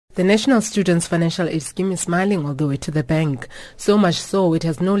The National Students Financial Aid Scheme is smiling all the way to the bank. So much so, it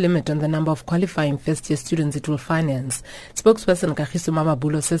has no limit on the number of qualifying first-year students it will finance. Spokesperson Kagiso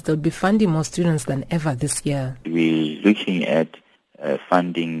Mamabulo says they'll be funding more students than ever this year. We're looking at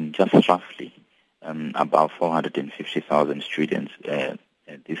funding just roughly about 450,000 students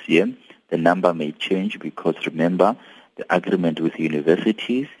this year. The number may change because, remember, the agreement with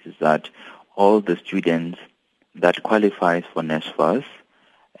universities is that all the students that qualifies for NSFAS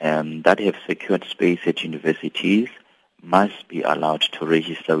that have secured space at universities must be allowed to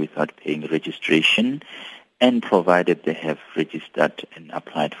register without paying registration, and provided they have registered and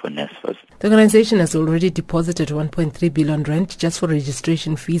applied for NSFAS. The organization has already deposited 1.3 billion rand just for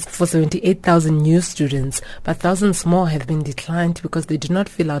registration fees for 78,000 new students, but thousands more have been declined because they did not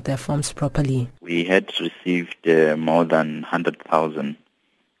fill out their forms properly. We had received more than 100,000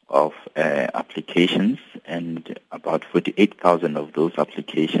 of applications, and about 48,000 of those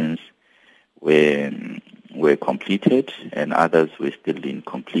applications were completed, and others were still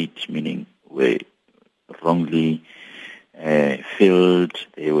incomplete, meaning were wrongly filled.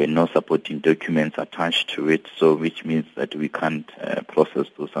 There were no supporting documents attached to it, so which means that we can't process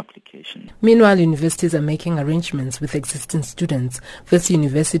those applications. Meanwhile, universities are making arrangements with existing students. This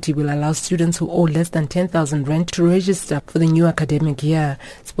university will allow students who owe less than 10,000 rand to register for the new academic year.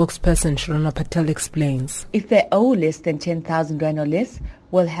 Spokesperson Sharona Patel explains. If they owe less than 10,000 rand or less,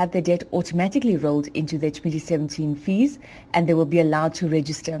 will have their debt automatically rolled into their 2017 fees, and they will be allowed to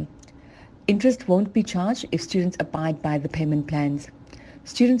register. Interest won't be charged if students abide by the payment plans.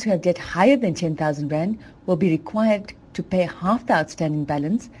 Students who have debt higher than 10,000 rand will be required to pay half the outstanding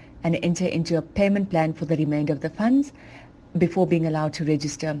balance and enter into a payment plan for the remainder of the funds before being allowed to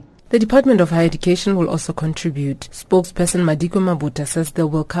register. The Department of Higher Education will also contribute. Spokesperson Madiko Mabuta says they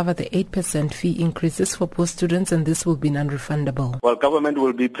will cover the 8% fee increases for post students, and this will be non-refundable. Well, government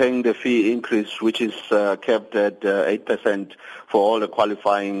will be paying the fee increase, which is kept at 8% for all the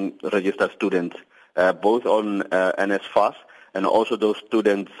qualifying registered students, both on NSFAS and also those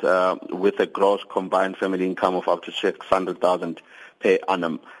students with a gross combined family income of up to 600,000 per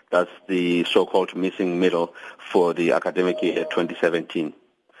annum. That's the so-called missing middle for the academic year 2017.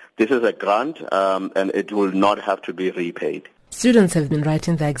 This is a grant, and it will not have to be repaid. Students have been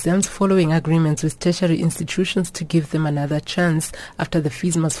writing their exams following agreements with tertiary institutions to give them another chance after the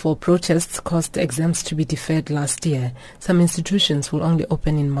fees must fall protests caused exams to be deferred last year. Some institutions will only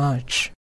open in March.